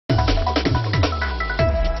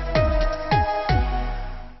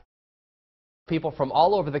People from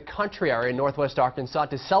all over the country are in Northwest Arkansas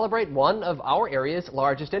to celebrate one of our area's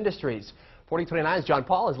largest industries. 4029's John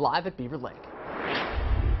Paul is live at Beaver Lake.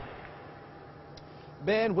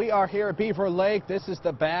 Ben, we are here at Beaver Lake. This is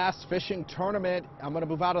the bass fishing tournament. I'm going to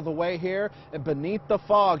move out of the way here. And beneath the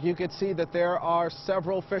fog, you can see that there are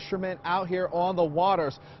several fishermen out here on the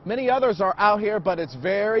waters. Many others are out here, but it's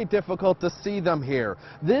very difficult to see them here.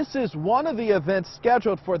 This is one of the events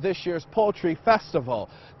scheduled for this year's Poultry Festival.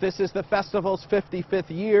 This is the festival's 55th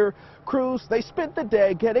year. Crews, they spent the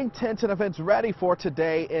day getting tents and events ready for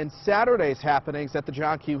today and Saturday's happenings at the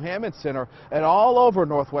John Q. Hammond Center and all over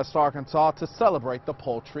Northwest Arkansas to celebrate the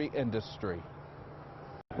poultry industry.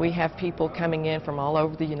 We have people coming in from all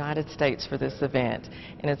over the United States for this event,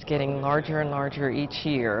 and it's getting larger and larger each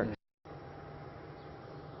year.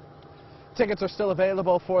 Tickets are still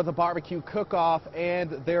available for the barbecue cook-off,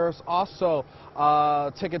 and there's also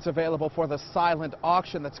tickets available for the silent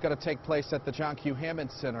auction that's going to take place at the John Q. Hammond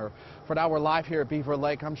Center. For now, we're live here at Beaver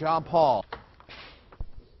Lake. I'm John Paul.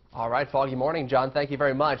 All right, foggy morning, John. Thank you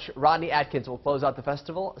very much. Rodney Atkins will close out the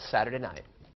festival Saturday night.